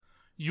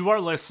You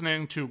are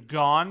listening to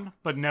Gone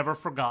But Never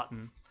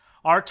Forgotten.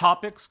 Our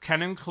topics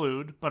can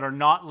include, but are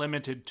not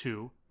limited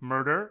to,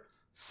 murder,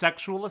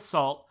 sexual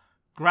assault,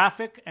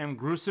 graphic and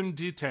gruesome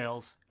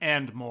details,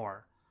 and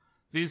more.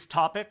 These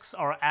topics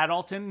are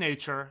adult in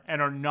nature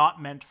and are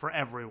not meant for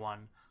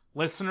everyone.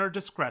 Listener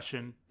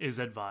discretion is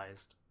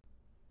advised.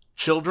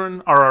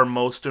 Children are our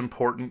most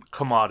important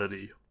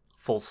commodity.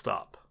 Full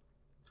stop.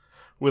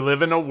 We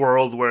live in a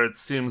world where it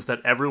seems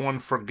that everyone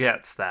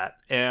forgets that,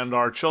 and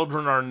our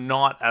children are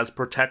not as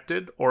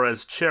protected or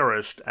as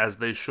cherished as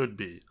they should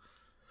be.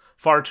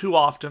 Far too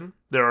often,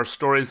 there are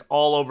stories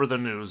all over the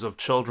news of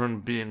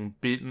children being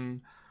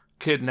beaten,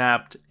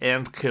 kidnapped,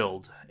 and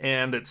killed,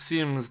 and it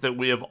seems that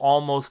we have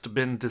almost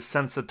been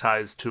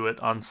desensitized to it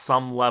on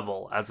some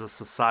level as a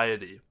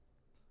society.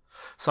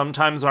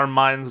 Sometimes our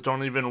minds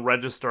don't even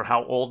register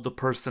how old the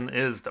person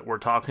is that we're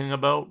talking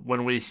about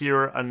when we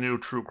hear a new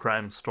true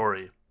crime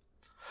story.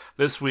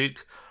 This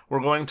week,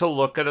 we're going to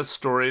look at a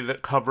story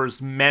that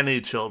covers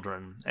many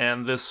children,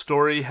 and this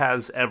story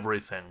has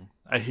everything: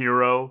 a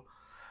hero,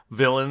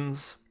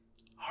 villains,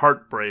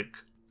 heartbreak,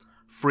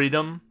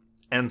 freedom,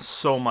 and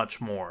so much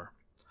more.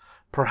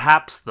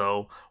 Perhaps,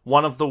 though,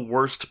 one of the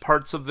worst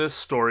parts of this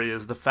story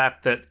is the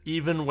fact that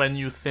even when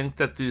you think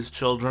that these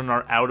children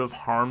are out of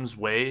harm's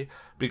way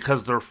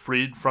because they're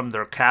freed from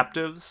their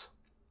captives,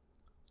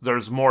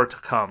 there's more to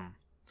come.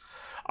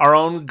 Our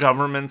own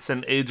governments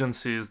and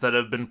agencies that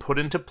have been put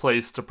into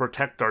place to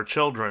protect our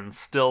children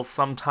still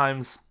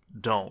sometimes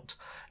don't.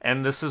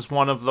 And this is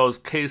one of those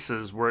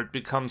cases where it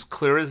becomes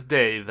clear as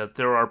day that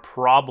there are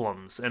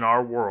problems in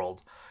our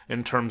world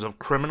in terms of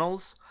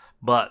criminals,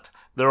 but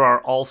there are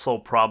also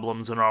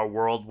problems in our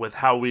world with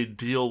how we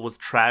deal with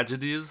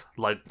tragedies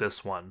like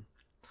this one.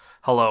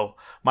 Hello,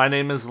 my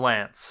name is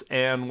Lance,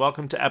 and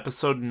welcome to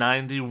episode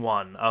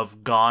 91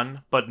 of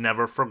Gone But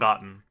Never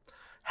Forgotten.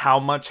 How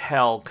much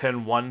hell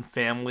can one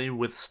family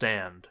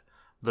withstand?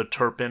 The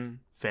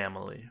Turpin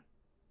family.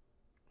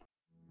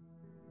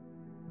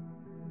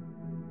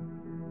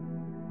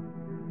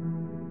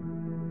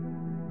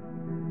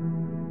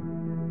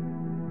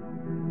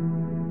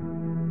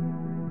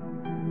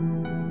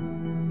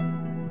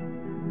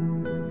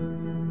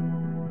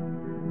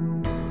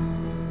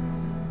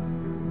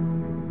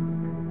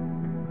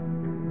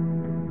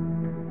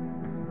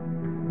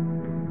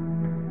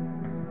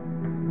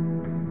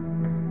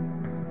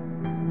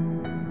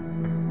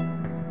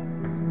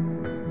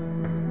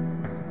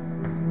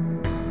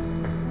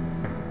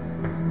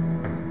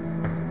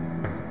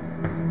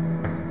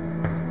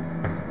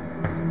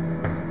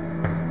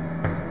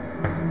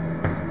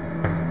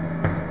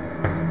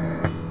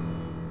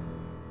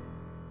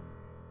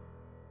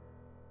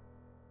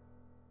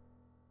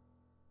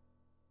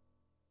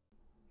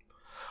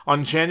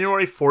 On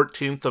January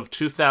 14th of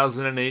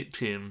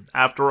 2018,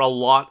 after a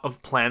lot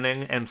of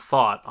planning and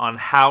thought on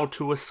how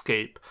to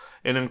escape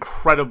an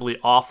incredibly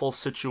awful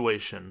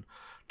situation,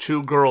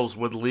 two girls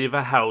would leave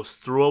a house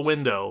through a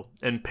window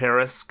in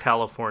Paris,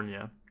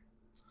 California.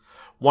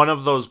 One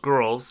of those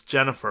girls,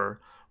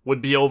 Jennifer,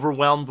 would be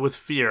overwhelmed with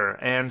fear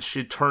and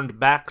she turned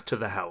back to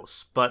the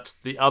house, but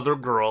the other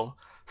girl,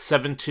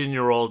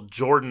 17-year-old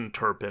Jordan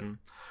Turpin,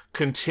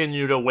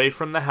 continued away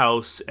from the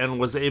house and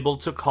was able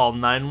to call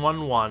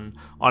 911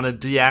 on a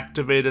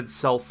deactivated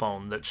cell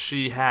phone that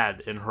she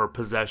had in her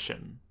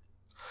possession.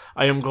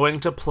 I am going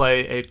to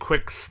play a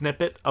quick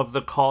snippet of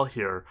the call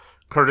here,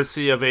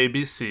 courtesy of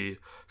ABC,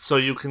 so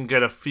you can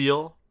get a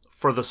feel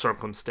for the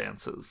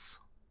circumstances.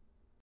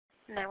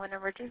 911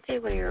 emergency,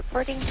 what are you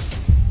reporting?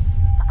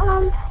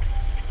 Hello?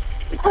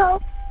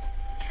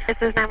 This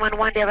is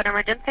 911, do you have an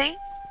emergency?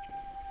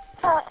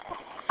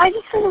 I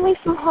just got away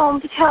from home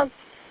because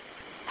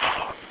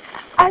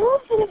I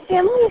live in a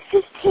family of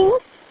 15,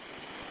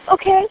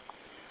 okay?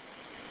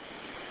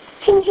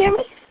 Can you hear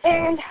me?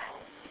 And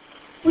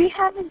we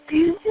have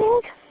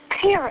abusing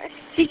parents.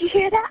 Did you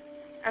hear that?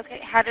 Okay,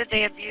 how did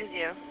they abuse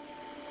you?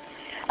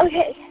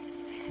 Okay.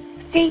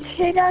 They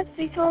hit us,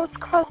 they throw us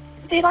across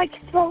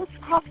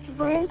the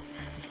room.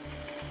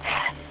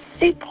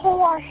 They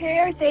pull our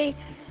hair, they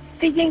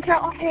yank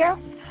out our hair.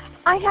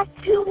 I have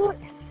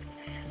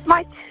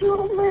my two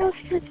little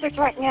sisters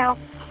right now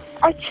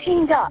are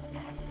chained up.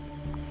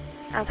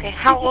 Okay,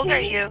 how old are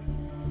you?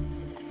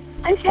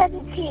 I'm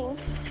 17.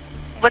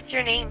 What's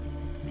your name?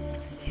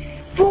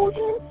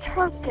 Jordan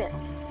Turpin.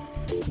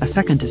 A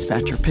second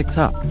dispatcher picks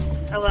up.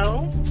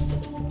 Hello?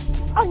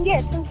 Oh,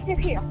 yes, I'm still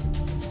here.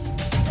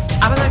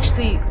 I was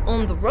actually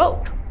on the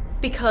road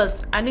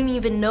because I didn't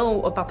even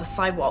know about the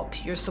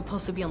sidewalk. You're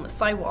supposed to be on the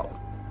sidewalk,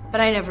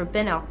 but I never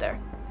been out there.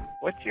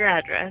 What's your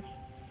address?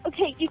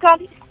 Okay, you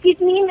gotta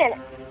give me a minute.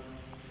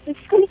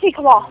 It's gonna take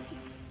a while.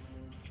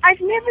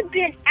 I've never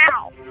been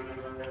out.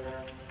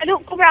 I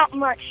don't go out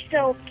much,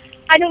 so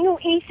I don't know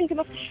anything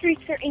about the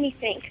streets or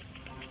anything.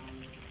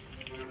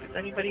 Does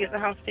anybody at the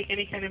house take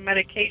any kind of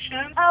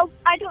medication? Oh,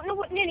 I don't know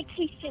what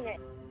medication is.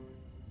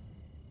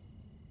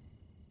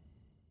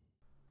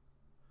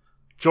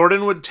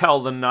 Jordan would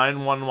tell the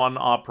 911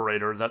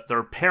 operator that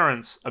their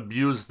parents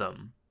abused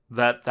them,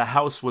 that the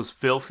house was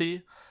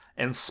filthy,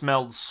 and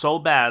smelled so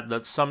bad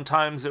that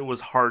sometimes it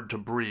was hard to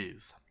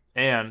breathe.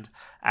 And,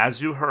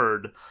 as you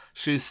heard,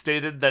 she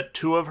stated that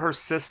 2 of her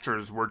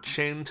sisters were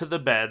chained to the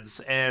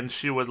beds, and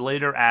she would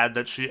later add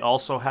that she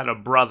also had a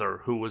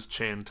brother who was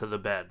chained to the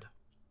bed.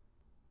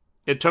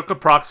 It took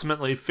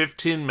approximately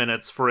 15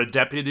 minutes for a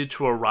deputy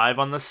to arrive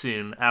on the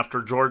scene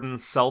after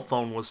Jordan's cell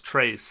phone was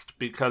traced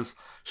because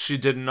she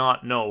did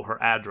not know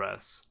her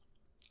address.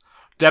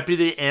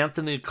 Deputy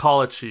Anthony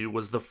Colaci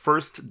was the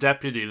first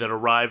deputy that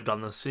arrived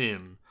on the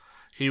scene.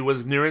 He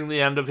was nearing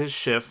the end of his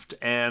shift,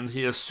 and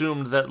he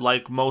assumed that,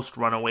 like most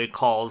runaway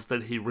calls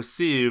that he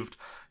received,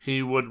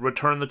 he would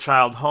return the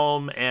child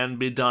home and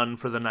be done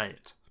for the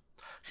night.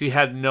 He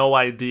had no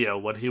idea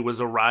what he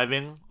was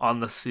arriving on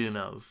the scene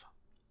of.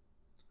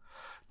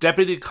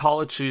 Deputy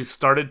Colaci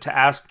started to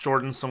ask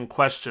Jordan some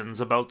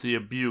questions about the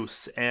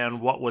abuse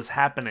and what was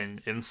happening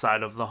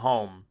inside of the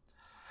home.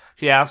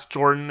 He asked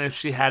Jordan if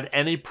she had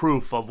any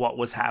proof of what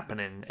was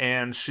happening,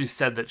 and she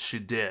said that she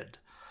did.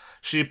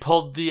 She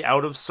pulled the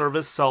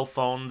out-of-service cell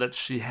phone that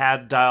she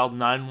had dialed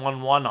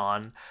 911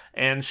 on,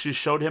 and she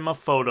showed him a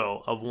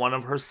photo of one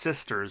of her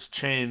sisters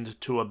chained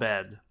to a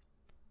bed.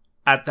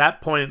 At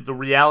that point, the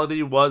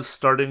reality was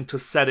starting to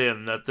set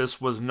in that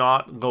this was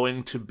not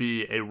going to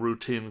be a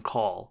routine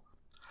call.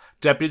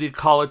 Deputy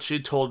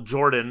Colaci told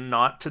Jordan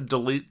not to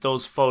delete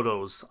those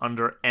photos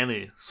under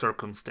any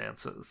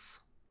circumstances.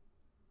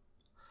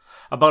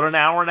 About an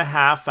hour and a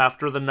half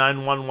after the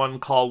 911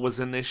 call was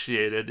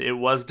initiated, it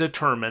was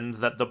determined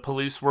that the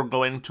police were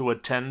going to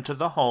attend to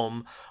the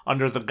home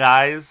under the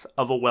guise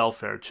of a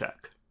welfare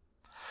check.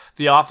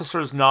 The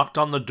officers knocked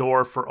on the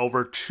door for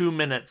over 2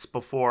 minutes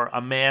before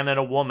a man and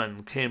a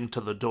woman came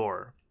to the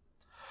door.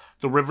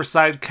 The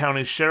Riverside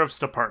County Sheriff's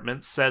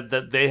Department said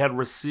that they had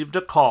received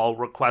a call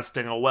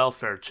requesting a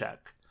welfare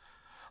check.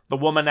 The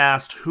woman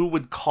asked who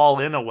would call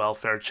in a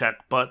welfare check,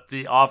 but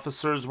the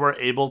officers were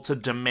able to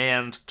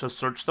demand to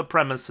search the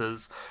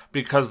premises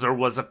because there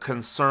was a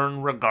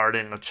concern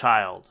regarding a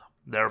child.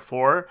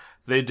 Therefore,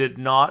 they did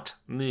not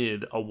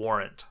need a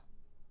warrant.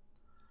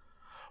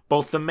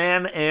 Both the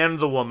man and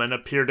the woman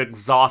appeared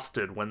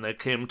exhausted when they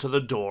came to the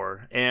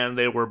door, and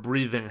they were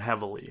breathing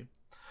heavily.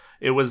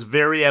 It was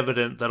very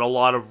evident that a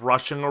lot of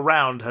rushing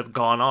around had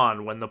gone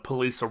on when the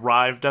police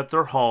arrived at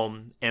their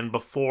home and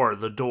before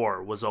the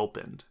door was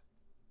opened.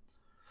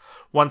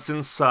 Once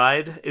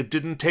inside, it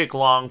didn't take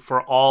long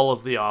for all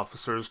of the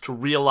officers to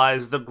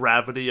realize the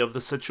gravity of the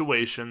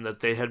situation that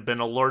they had been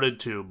alerted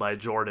to by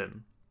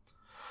Jordan.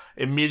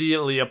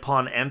 Immediately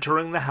upon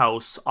entering the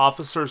house,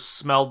 officers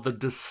smelled the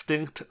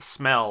distinct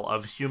smell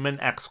of human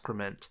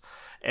excrement,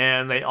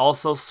 and they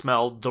also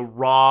smelled the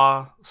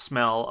raw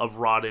smell of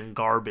rotting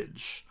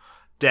garbage.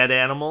 Dead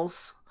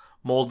animals,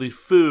 moldy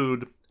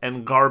food,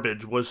 and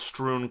garbage was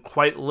strewn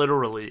quite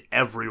literally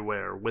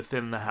everywhere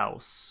within the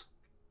house.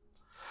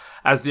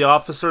 As the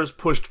officers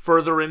pushed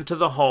further into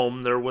the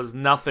home, there was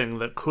nothing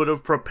that could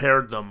have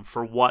prepared them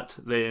for what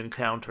they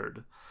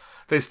encountered.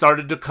 They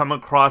started to come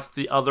across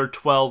the other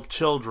 12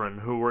 children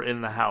who were in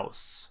the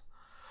house.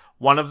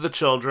 One of the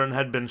children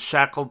had been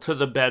shackled to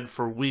the bed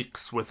for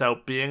weeks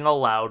without being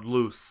allowed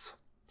loose.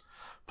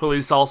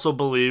 Police also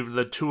believed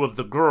that 2 of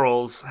the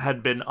girls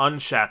had been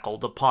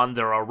unshackled upon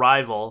their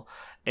arrival,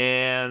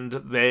 and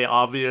they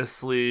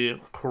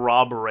obviously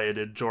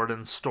corroborated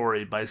Jordan's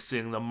story by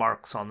seeing the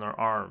marks on their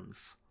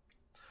arms.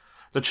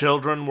 The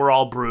children were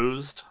all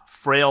bruised,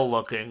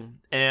 frail-looking,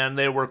 and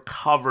they were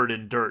covered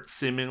in dirt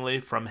seemingly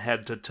from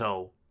head to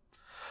toe.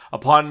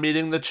 Upon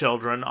meeting the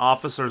children,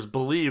 officers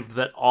believed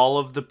that all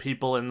of the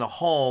people in the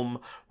home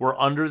were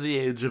under the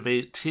age of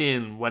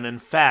 18, when in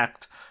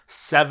fact,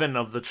 7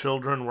 of the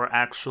children were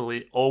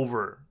actually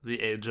over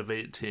the age of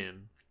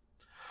 18.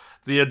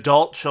 The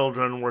adult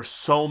children were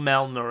so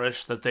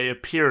malnourished that they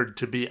appeared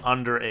to be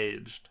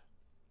underaged.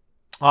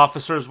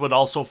 Officers would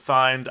also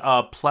find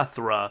a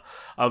plethora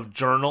of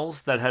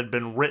journals that had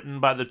been written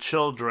by the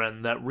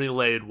children that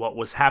relayed what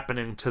was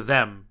happening to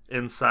them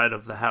inside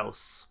of the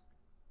house.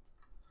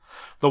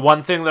 The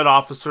one thing that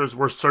officers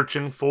were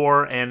searching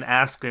for and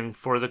asking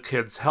for the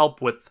kids'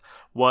 help with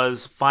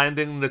was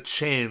finding the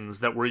chains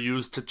that were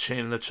used to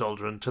chain the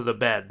children to the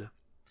bed.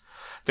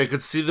 They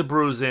could see the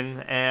bruising,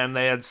 and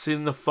they had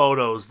seen the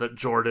photos that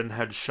Jordan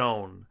had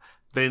shown.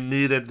 They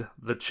needed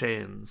the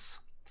chains.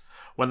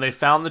 When they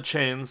found the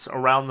chains,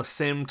 around the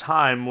same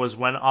time was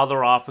when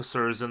other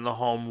officers in the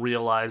home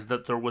realized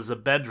that there was a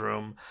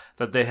bedroom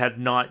that they had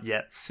not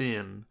yet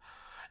seen.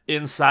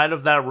 Inside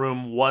of that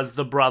room was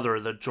the brother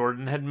that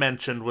Jordan had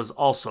mentioned was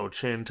also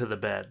chained to the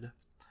bed.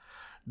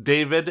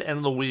 David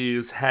and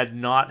Louise had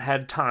not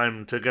had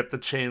time to get the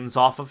chains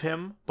off of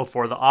him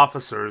before the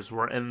officers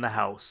were in the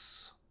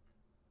house.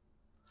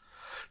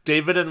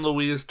 David and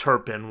Louise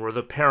Turpin were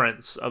the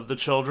parents of the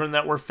children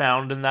that were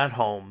found in that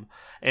home,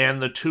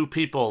 and the 2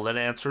 people that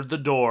answered the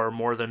door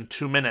more than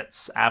 2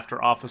 minutes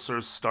after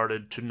officers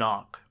started to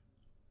knock.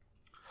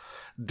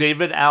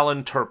 David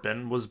Allen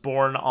Turpin was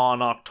born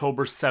on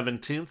October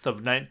 17th of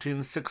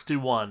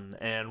 1961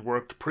 and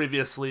worked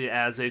previously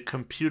as a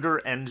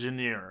computer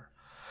engineer.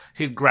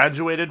 He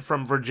graduated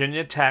from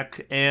Virginia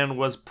Tech and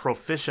was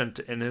proficient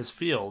in his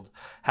field,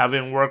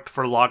 having worked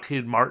for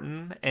Lockheed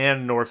Martin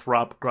and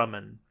Northrop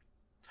Grumman.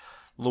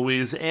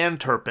 Louise Ann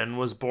Turpin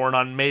was born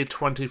on May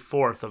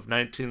 24th of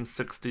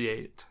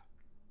 1968.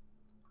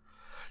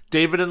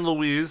 David and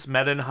Louise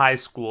met in high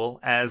school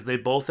as they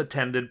both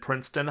attended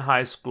Princeton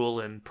High School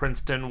in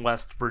Princeton,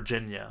 West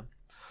Virginia.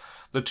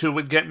 The two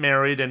would get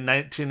married in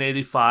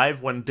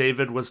 1985 when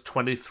David was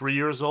 23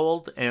 years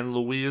old and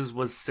Louise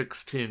was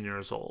 16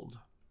 years old.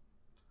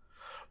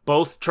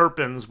 Both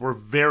Turpins were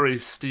very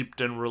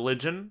steeped in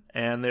religion,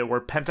 and they were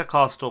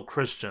Pentecostal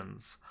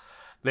Christians.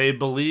 They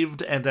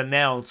believed and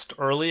announced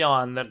early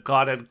on that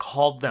God had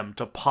called them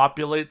to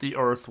populate the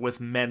earth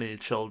with many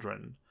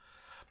children.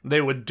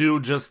 They would do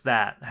just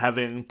that,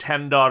 having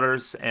 10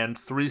 daughters and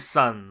 3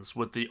 sons,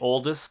 with the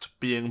oldest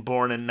being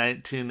born in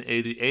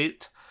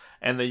 1988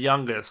 and the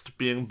youngest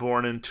being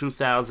born in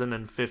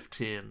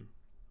 2015.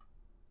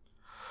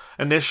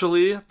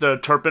 Initially, the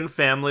Turpin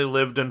family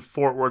lived in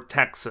Fort Worth,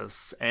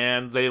 Texas,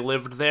 and they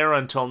lived there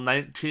until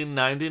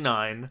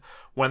 1999,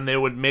 when they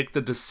would make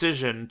the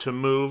decision to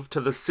move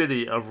to the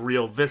city of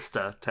Rio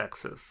Vista,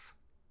 Texas.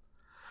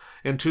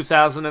 In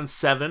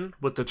 2007,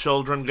 with the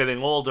children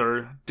getting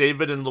older,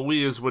 David and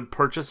Louise would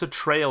purchase a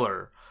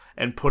trailer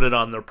and put it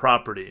on their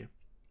property.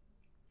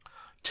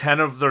 10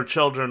 of their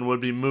children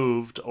would be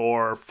moved,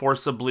 or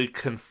forcibly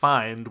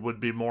confined would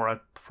be more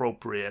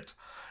appropriate,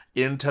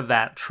 into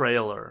that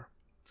trailer.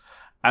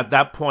 At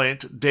that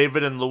point,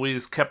 David and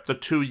Louise kept the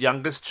 2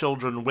 youngest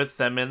children with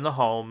them in the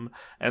home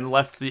and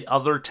left the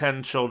other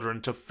 10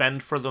 children to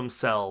fend for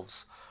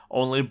themselves,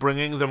 only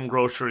bringing them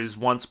groceries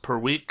once per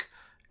week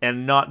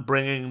and not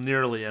bringing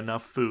nearly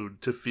enough food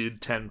to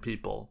feed 10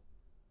 people.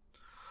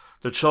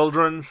 The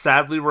children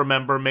sadly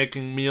remember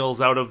making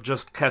meals out of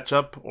just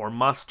ketchup or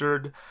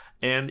mustard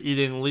and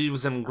eating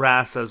leaves and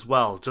grass as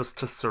well, just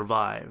to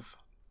survive.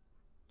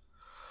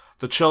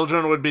 The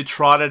children would be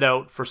trotted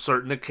out for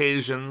certain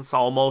occasions,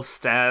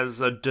 almost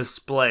as a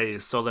display,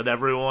 so that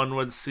everyone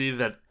would see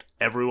that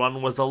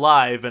everyone was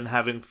alive and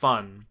having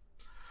fun.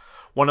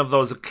 One of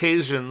those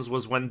occasions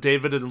was when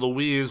David and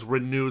Louise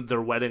renewed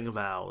their wedding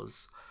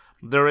vows.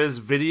 There is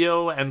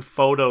video and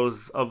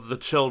photos of the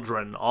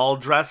children, all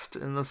dressed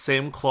in the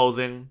same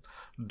clothing.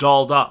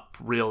 Dolled up,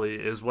 really,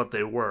 is what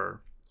they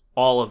were.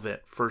 All of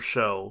it for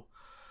show.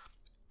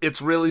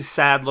 It's really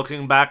sad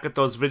looking back at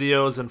those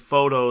videos and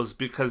photos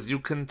because you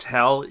can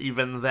tell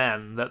even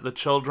then that the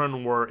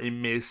children were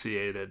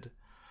emaciated.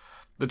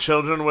 The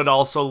children would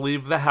also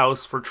leave the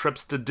house for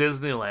trips to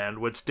Disneyland,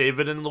 which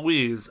David and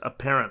Louise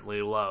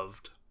apparently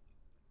loved.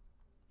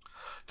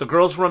 The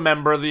girls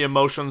remember the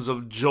emotions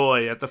of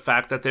joy at the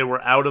fact that they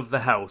were out of the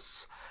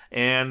house,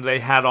 and they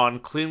had on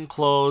clean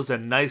clothes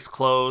and nice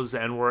clothes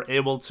and were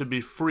able to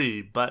be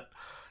free, but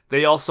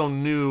they also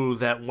knew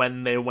that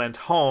when they went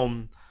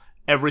home,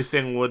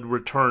 everything would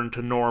return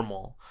to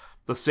normal.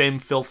 The same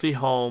filthy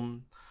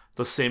home,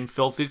 the same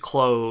filthy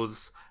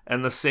clothes,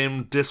 and the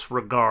same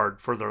disregard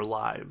for their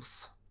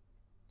lives.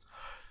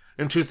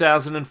 In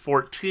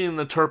 2014,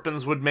 the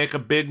Turpins would make a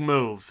big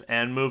move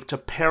and move to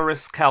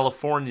Paris,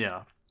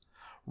 California.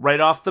 Right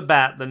off the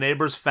bat, the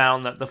neighbors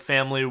found that the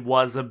family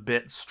was a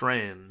bit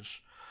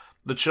strange.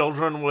 The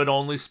children would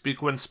only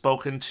speak when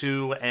spoken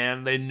to,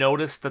 and they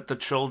noticed that the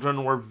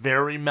children were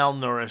very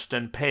malnourished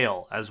and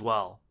pale as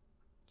well.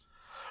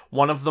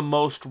 One of the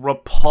most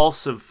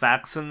repulsive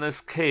facts in this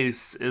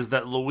case is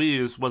that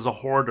Louise was a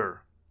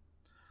hoarder.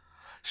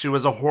 She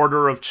was a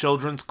hoarder of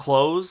children's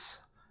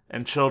clothes,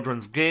 and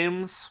children's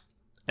games,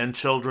 and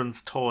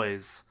children's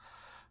toys.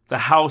 The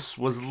house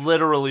was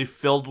literally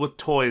filled with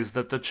toys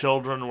that the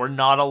children were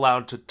not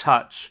allowed to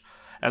touch,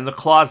 and the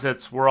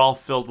closets were all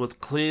filled with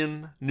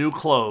clean, new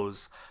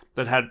clothes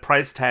that had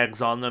price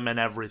tags on them and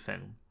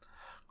everything.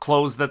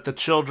 Clothes that the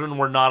children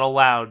were not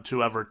allowed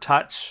to ever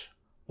touch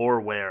or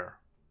wear.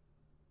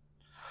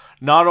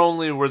 Not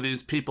only were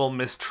these people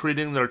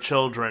mistreating their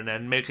children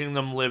and making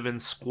them live in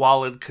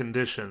squalid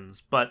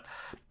conditions, but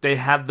they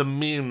had the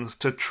means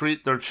to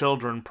treat their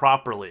children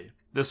properly.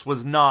 This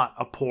was not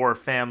a poor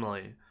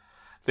family.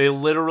 They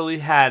literally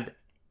had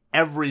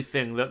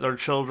everything that their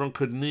children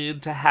could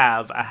need to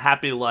have a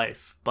happy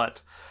life,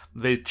 but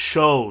they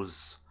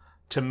chose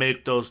to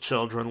make those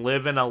children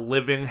live in a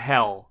living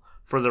hell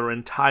for their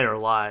entire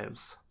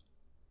lives.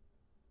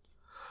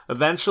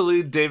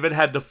 Eventually, David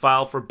had to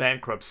file for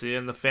bankruptcy,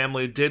 and the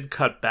family did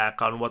cut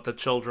back on what the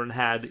children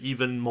had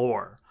even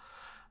more.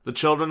 The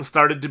children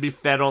started to be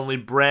fed only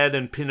bread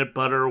and peanut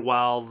butter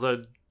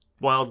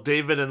while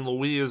David and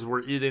Louise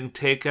were eating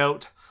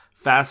takeout,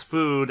 fast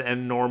food,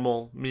 and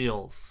normal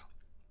meals.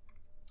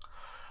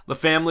 The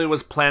family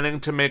was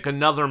planning to make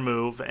another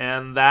move,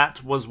 and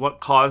that was what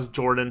caused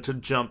Jordan to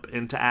jump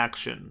into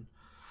action.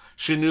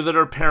 She knew that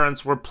her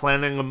parents were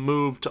planning a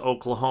move to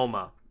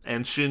Oklahoma,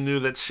 and she knew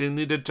that she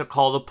needed to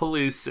call the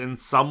police in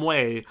some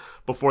way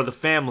before the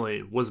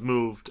family was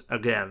moved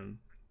again.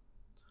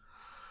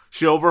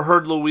 She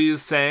overheard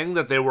Louise saying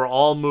that they were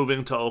all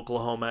moving to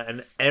Oklahoma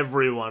and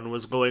everyone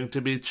was going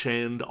to be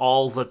chained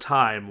all the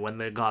time when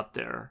they got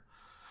there.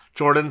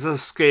 Jordan's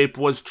escape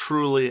was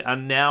truly a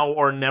now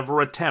or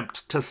never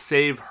attempt to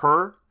save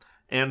her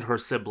and her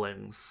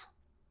siblings.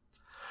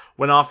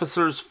 When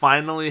officers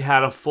finally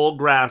had a full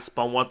grasp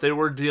on what they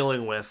were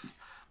dealing with,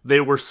 they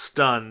were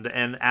stunned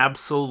and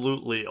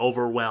absolutely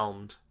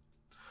overwhelmed.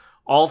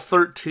 All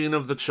 13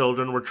 of the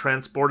children were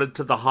transported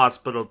to the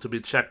hospital to be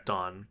checked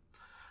on.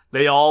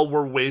 They all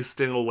were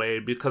wasting away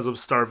because of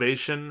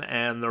starvation,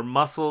 and their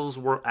muscles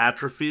were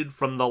atrophied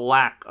from the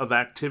lack of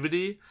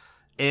activity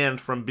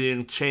and from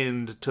being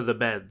chained to the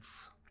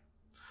beds.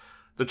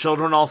 The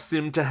children all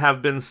seemed to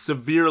have been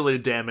severely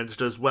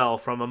damaged as well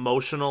from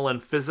emotional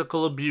and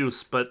physical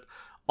abuse, but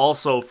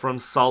also from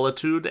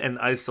solitude and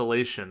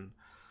isolation.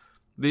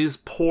 These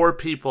poor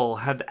people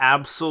had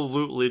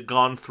absolutely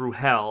gone through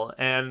hell,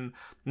 and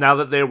now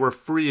that they were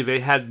free, they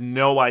had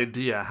no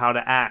idea how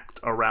to act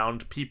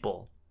around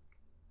people.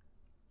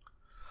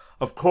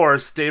 Of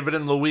course, David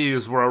and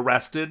Louise were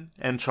arrested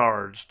and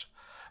charged.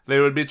 They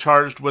would be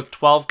charged with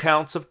 12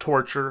 counts of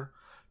torture,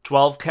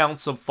 12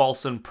 counts of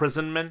false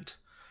imprisonment,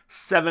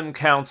 7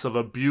 counts of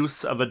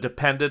abuse of a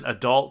dependent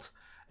adult,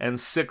 and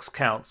 6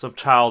 counts of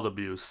child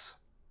abuse.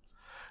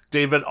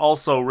 David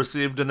also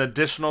received an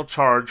additional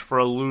charge for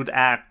a lewd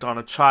act on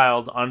a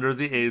child under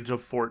the age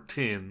of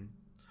 14.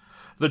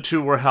 The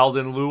two were held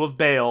in lieu of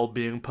bail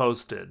being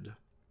posted.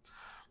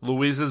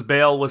 Louise's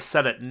bail was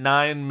set at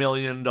 $9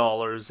 million,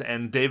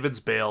 and David's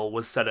bail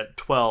was set at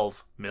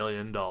 $12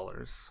 million.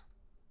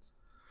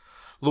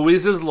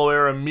 Louise's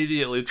lawyer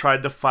immediately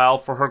tried to file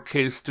for her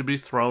case to be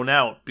thrown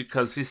out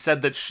because he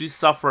said that she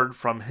suffered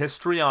from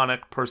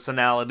histrionic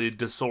personality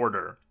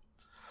disorder.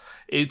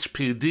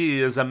 HPD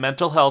is a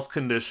mental health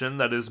condition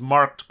that is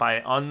marked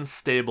by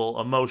unstable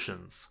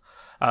emotions,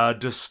 a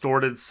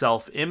distorted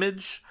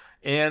self-image,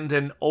 and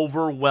an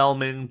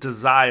overwhelming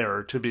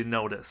desire to be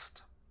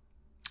noticed.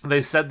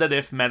 They said that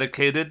if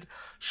medicated,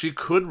 she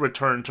could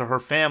return to her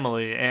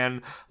family,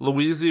 and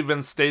Louise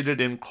even stated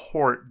in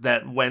court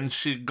that when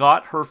she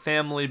got her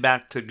family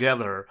back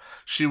together,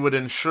 she would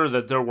ensure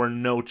that there were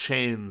no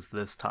chains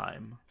this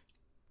time.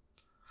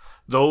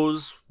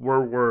 Those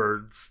were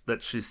words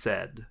that she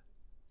said.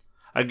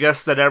 I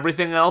guess that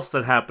everything else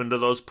that happened to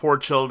those poor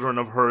children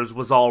of hers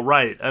was all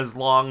right, as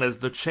long as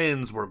the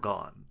chains were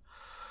gone.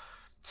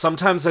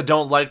 Sometimes I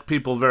don't like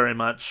people very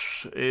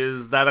much.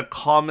 Is that a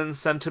common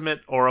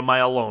sentiment, or am I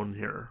alone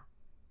here?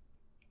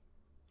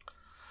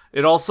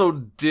 It also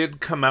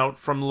did come out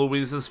from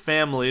Louise's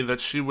family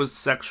that she was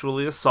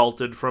sexually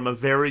assaulted from a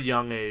very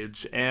young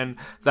age, and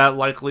that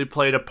likely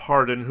played a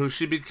part in who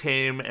she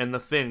became and the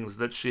things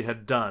that she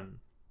had done.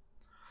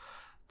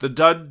 The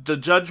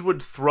judge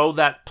would throw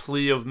that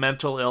plea of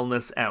mental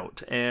illness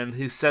out, and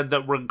he said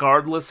that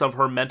regardless of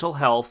her mental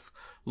health,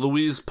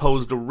 Louise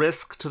posed a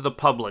risk to the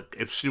public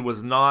if she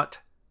was not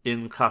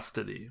in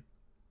custody.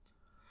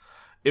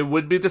 It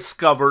would be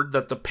discovered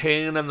that the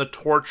pain and the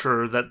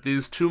torture that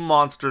these two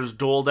monsters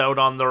doled out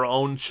on their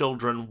own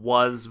children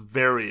was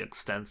very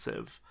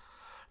extensive.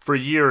 For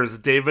years,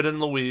 David and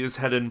Louise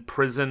had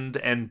imprisoned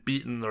and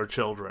beaten their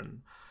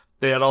children.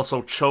 They had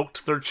also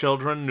choked their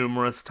children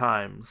numerous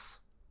times.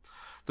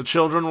 The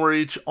children were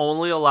each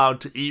only allowed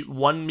to eat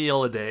 1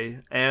 meal a day,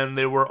 and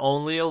they were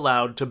only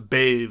allowed to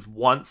bathe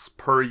once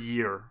per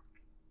year.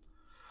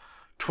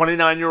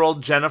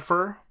 29-year-old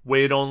Jennifer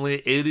weighed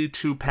only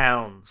 82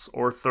 pounds,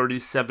 or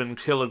 37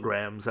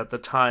 kilograms, at the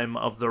time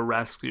of their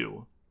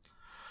rescue.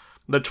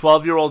 The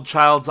 12-year-old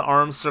child's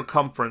arm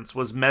circumference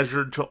was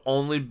measured to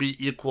only be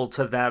equal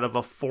to that of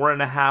a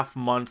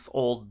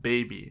 4.5-month-old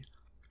baby.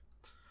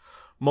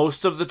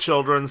 Most of the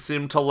children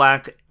seemed to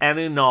lack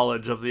any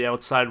knowledge of the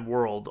outside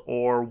world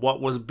or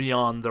what was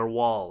beyond their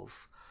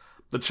walls.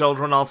 The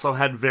children also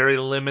had very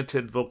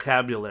limited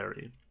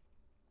vocabulary.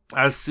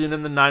 As seen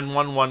in the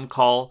 911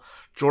 call,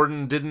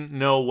 Jordan didn't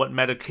know what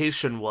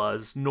medication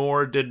was,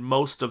 nor did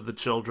most of the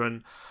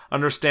children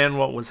understand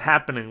what was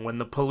happening when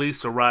the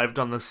police arrived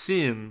on the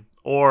scene,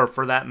 or,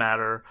 for that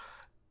matter,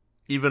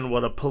 even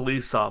what a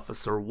police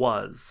officer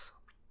was.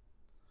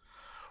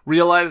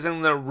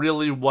 Realizing there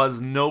really was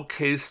no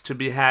case to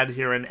be had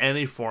here in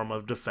any form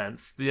of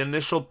defense, the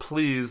initial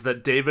pleas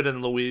that David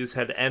and Louise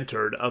had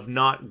entered of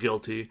not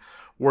guilty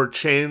were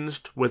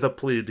changed with a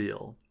plea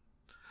deal.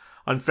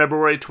 On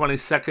February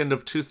 22nd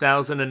of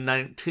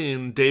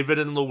 2019, David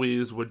and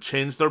Louise would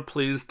change their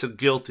pleas to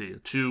guilty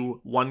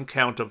to 1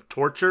 count of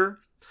torture,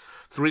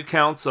 3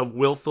 counts of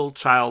willful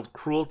child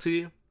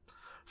cruelty,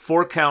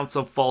 4 counts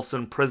of false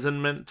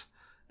imprisonment,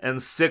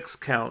 and 6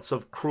 counts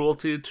of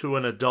cruelty to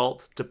an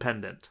adult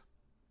dependent.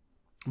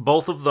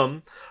 Both of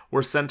them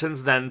were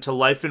sentenced then to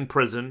life in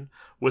prison,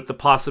 with the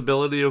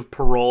possibility of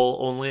parole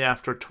only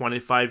after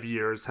 25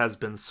 years has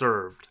been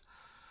served.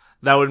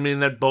 That would mean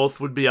that both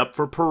would be up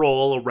for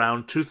parole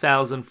around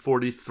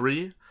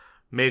 2043,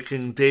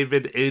 making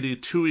David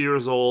 82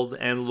 years old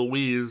and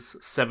Louise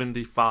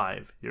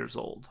 75 years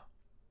old.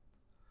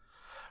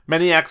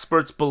 Many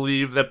experts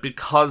believe that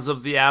because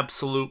of the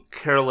absolute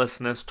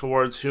carelessness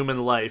towards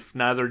human life,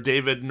 neither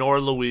David nor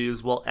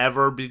Louise will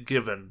ever be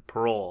given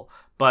parole.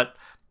 But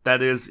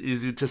that is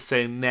easy to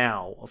say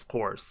now, of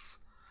course.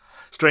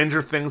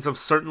 Stranger things have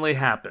certainly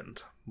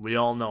happened. We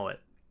all know it.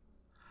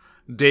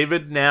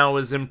 David now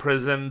is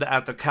imprisoned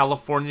at the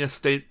California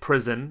State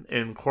Prison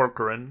in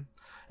Corcoran,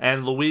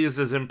 and Louise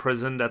is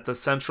imprisoned at the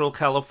Central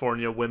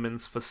California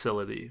Women's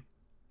Facility.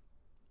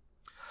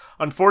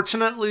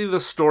 Unfortunately,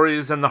 the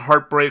stories and the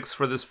heartbreaks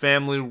for this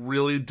family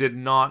really did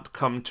not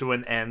come to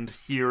an end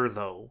here,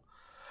 though.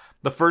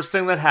 The first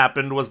thing that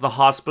happened was the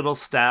hospital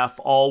staff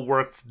all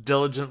worked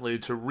diligently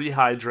to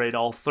rehydrate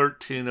all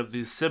 13 of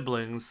these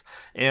siblings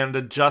and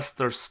adjust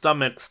their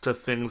stomachs to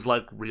things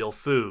like real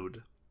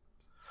food.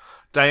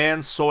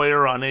 Diane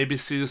Sawyer on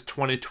ABC's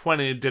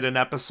 2020 did an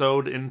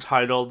episode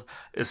entitled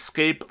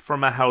Escape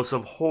from a House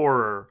of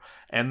Horror,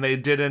 and they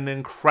did an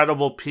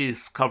incredible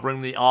piece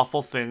covering the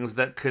awful things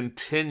that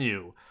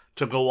continue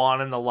to go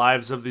on in the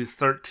lives of these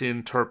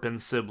 13 Turpin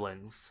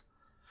siblings.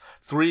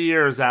 3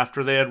 years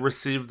after they had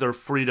received their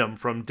freedom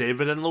from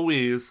David and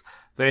Louise,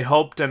 they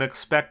hoped and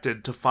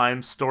expected to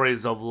find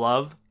stories of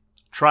love,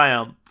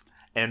 triumph,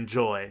 and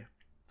joy.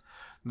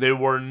 They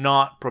were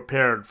not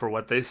prepared for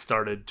what they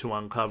started to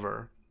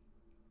uncover.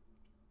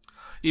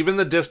 Even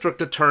the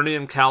district attorney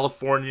in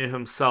California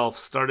himself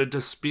started to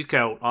speak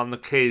out on the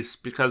case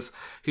because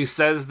he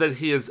says that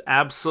he is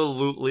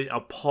absolutely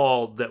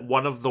appalled that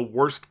one of the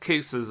worst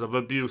cases of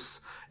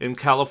abuse in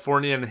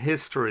Californian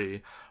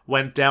history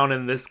went down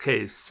in this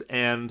case,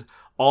 and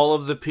all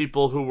of the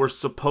people who were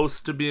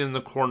supposed to be in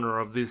the corner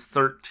of these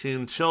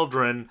 13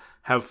 children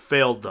have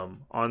failed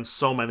them on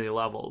so many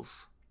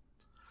levels.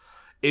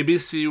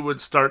 ABC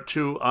would start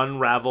to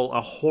unravel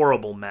a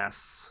horrible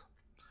mess.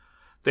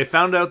 They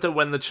found out that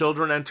when the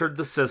children entered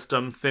the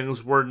system,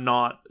 things were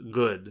not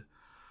good.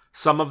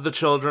 Some of the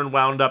children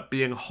wound up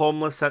being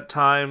homeless at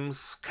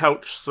times,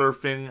 couch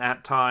surfing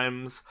at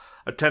times,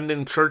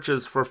 attending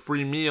churches for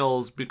free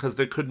meals because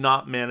they could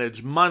not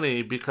manage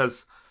money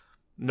because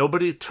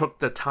nobody took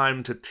the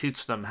time to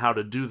teach them how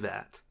to do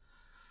that.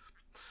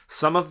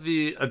 Some of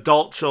the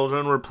adult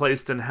children were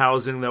placed in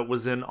housing that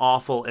was in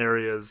awful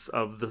areas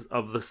of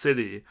the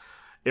city,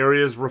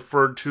 areas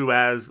referred to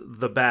as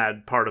the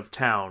bad part of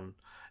town.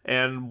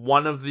 And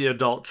one of the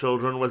adult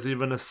children was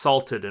even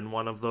assaulted in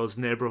one of those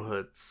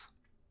neighborhoods.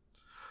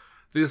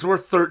 These were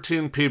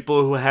 13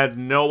 people who had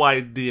no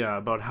idea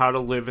about how to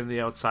live in the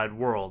outside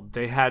world.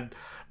 They had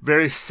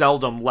very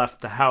seldom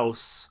left the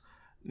house.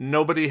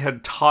 Nobody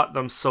had taught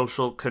them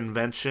social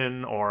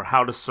convention or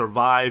how to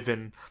survive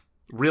in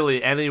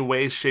really any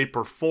way, shape,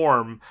 or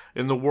form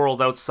in the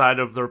world outside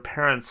of their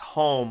parents'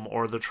 home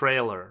or the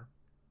trailer.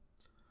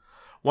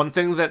 One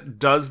thing that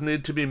does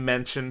need to be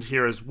mentioned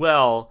here as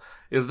well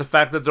is the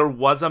fact that there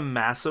was a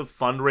massive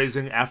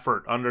fundraising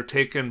effort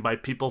undertaken by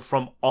people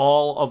from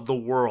all of the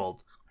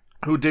world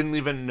who didn't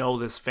even know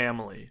this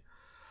family.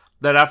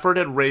 That effort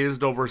had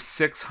raised over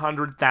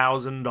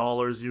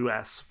 $600,000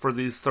 US for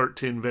these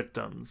 13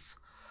 victims.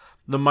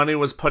 The money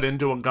was put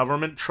into a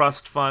government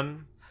trust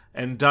fund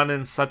and done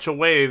in such a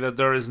way that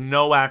there is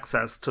no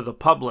access to the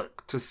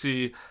public to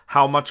see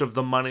how much of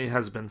the money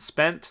has been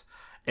spent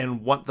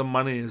and what the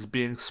money is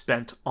being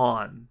spent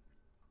on.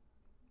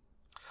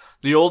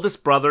 The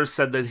oldest brother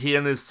said that he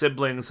and his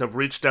siblings have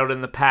reached out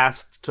in the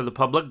past to the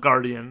public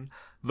guardian,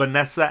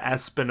 Vanessa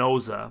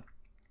Espinoza,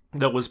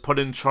 that was put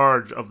in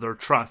charge of their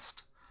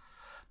trust.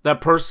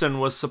 That person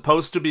was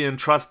supposed to be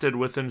entrusted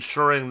with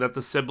ensuring that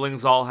the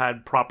siblings all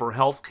had proper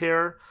health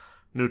care,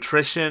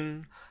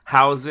 nutrition,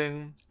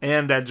 housing,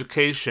 and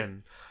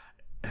education,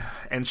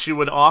 and she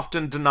would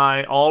often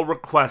deny all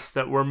requests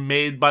that were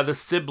made by the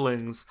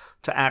siblings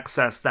to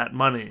access that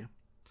money.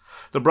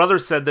 The brother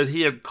said that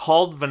he had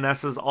called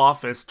Vanessa's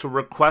office to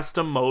request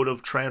a mode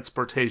of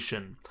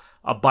transportation,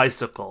 a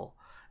bicycle,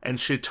 and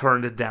she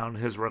turned down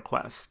his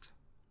request.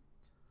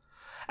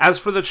 As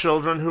for the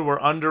children who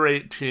were under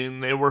 18,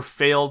 they were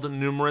failed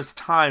numerous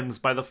times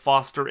by the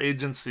foster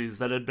agencies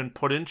that had been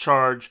put in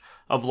charge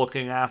of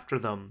looking after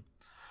them.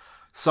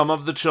 Some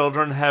of the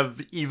children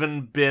have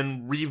even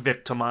been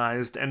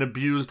re-victimized and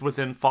abused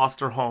within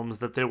foster homes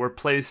that they were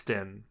placed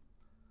in.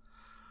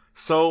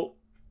 So,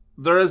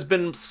 there has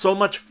been so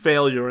much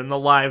failure in the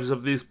lives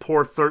of these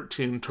poor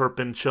 13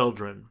 Turpin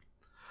children.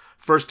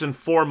 First and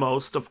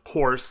foremost, of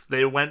course,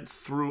 they went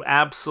through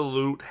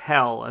absolute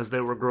hell as they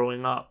were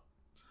growing up.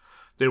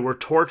 They were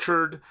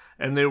tortured,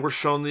 and they were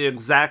shown the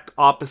exact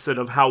opposite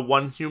of how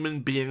one human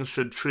being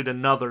should treat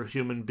another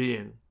human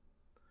being.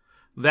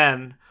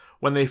 Then,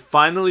 when they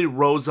finally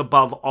rose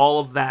above all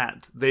of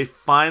that, they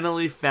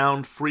finally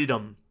found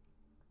freedom.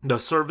 The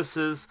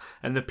services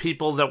and the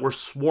people that were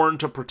sworn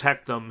to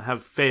protect them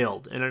have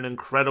failed in an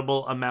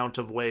incredible amount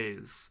of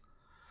ways.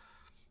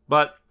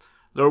 But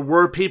there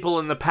were people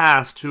in the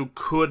past who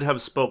could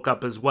have spoke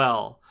up as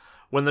well.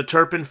 When the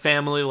Turpin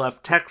family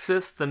left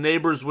Texas, the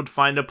neighbors would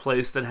find a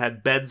place that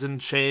had beds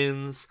and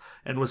chains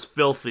and was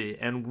filthy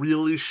and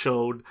really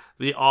showed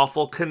the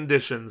awful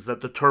conditions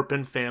that the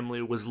Turpin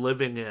family was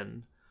living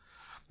in.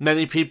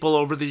 Many people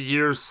over the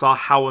years saw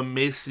how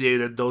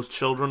emaciated those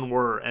children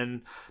were,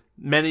 and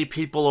many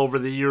people over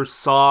the years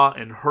saw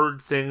and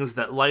heard things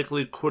that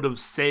likely could have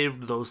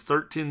saved those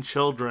 13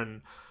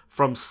 children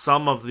from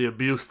some of the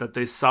abuse that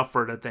they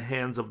suffered at the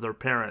hands of their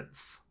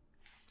parents.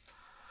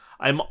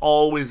 I'm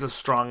always a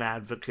strong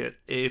advocate.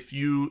 If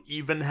you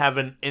even have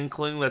an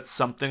inkling that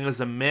something is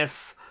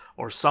amiss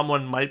or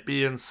someone might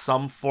be in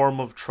some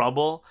form of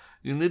trouble,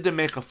 you need to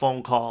make a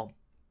phone call.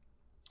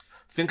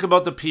 Think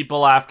about the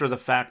people after the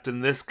fact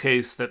in this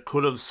case that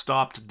could have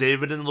stopped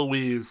David and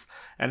Louise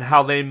and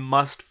how they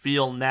must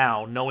feel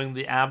now, knowing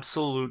the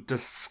absolute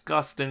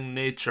disgusting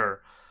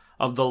nature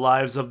of the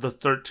lives of the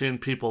 13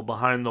 people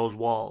behind those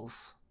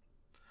walls.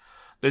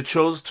 They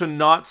chose to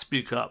not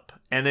speak up,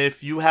 and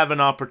if you have an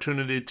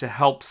opportunity to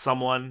help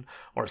someone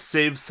or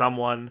save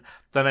someone,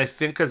 then I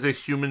think as a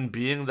human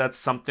being that's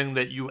something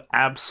that you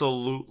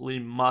absolutely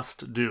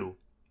must do.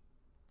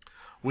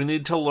 We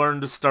need to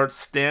learn to start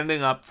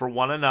standing up for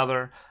one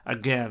another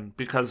again,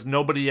 because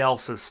nobody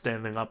else is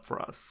standing up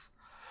for us.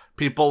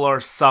 People are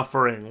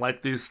suffering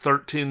like these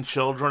 13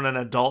 children and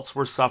adults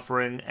were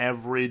suffering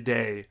every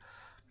day.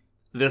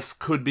 This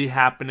could be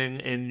happening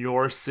in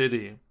your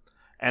city.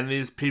 And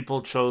these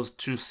people chose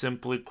to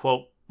simply,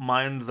 quote,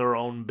 mind their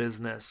own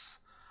business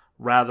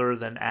rather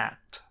than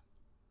act.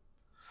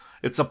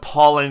 It's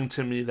appalling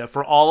to me that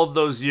for all of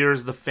those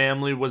years the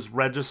family was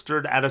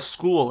registered at a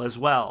school as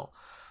well.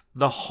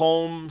 The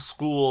home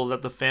school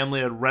that the family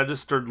had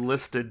registered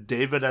listed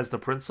David as the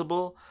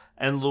principal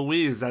and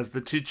Louise as the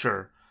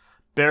teacher.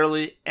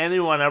 Barely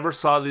anyone ever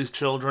saw these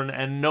children,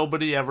 and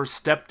nobody ever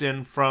stepped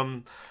in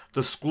from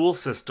the school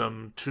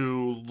system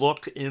to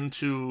look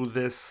into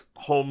this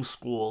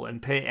homeschool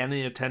and pay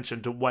any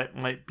attention to what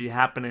might be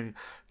happening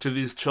to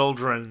these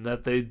children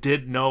that they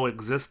did know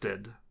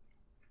existed.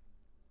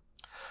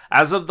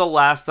 As of the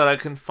last that I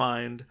can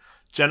find,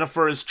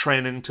 Jennifer is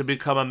training to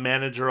become a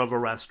manager of a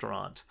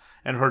restaurant,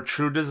 and her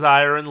true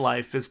desire in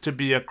life is to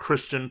be a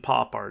Christian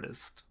pop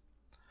artist.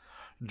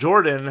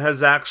 Jordan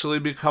has actually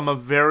become a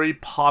very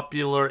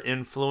popular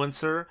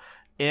influencer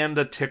and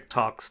a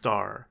TikTok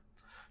star.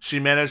 She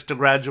managed to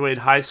graduate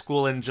high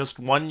school in just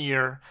 1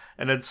 year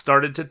and had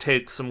started to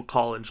take some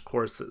college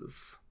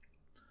courses.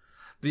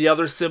 The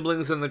other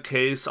siblings in the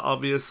case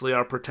obviously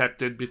are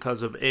protected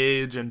because of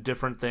age and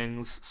different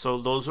things,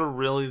 so those are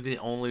really the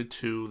only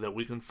two that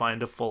we can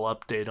find a full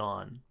update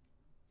on.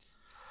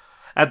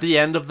 At the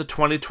end of the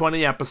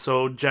 2020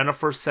 episode,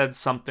 Jennifer said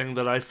something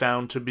that I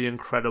found to be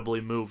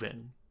incredibly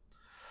moving.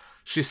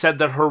 She said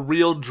that her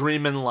real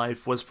dream in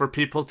life was for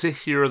people to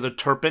hear the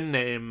Turpin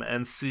name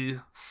and see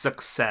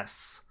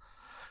success.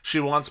 She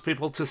wants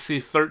people to see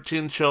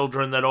 13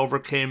 children that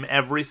overcame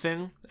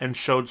everything and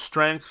showed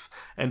strength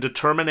and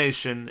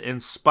determination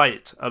in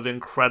spite of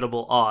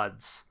incredible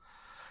odds.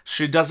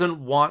 She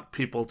doesn't want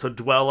people to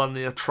dwell on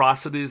the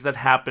atrocities that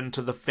happened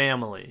to the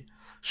family.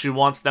 She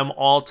wants them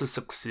all to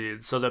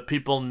succeed so that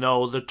people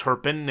know the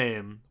Turpin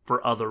name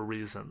for other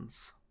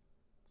reasons.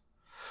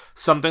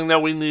 Something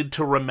that we need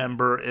to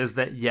remember is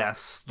that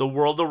yes, the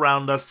world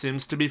around us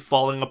seems to be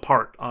falling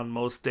apart on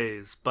most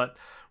days, but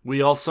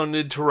we also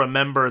need to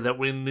remember that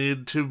we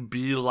need to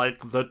be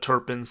like the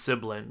Turpin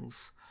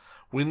siblings.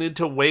 We need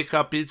to wake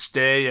up each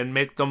day and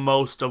make the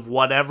most of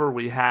whatever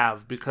we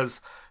have,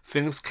 because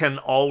things can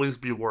always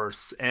be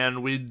worse,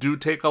 and we do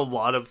take a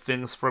lot of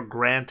things for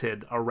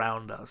granted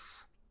around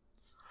us.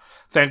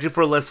 Thank you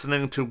for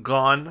listening to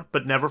Gone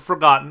But Never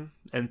Forgotten,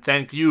 and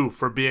thank you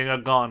for being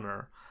a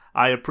goner.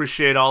 I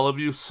appreciate all of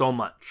you so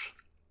much.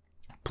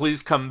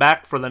 Please come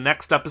back for the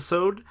next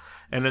episode,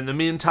 and in the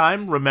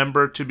meantime,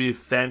 remember to be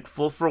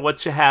thankful for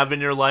what you have in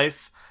your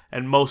life,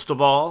 and most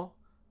of all,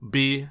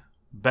 be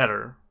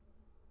better.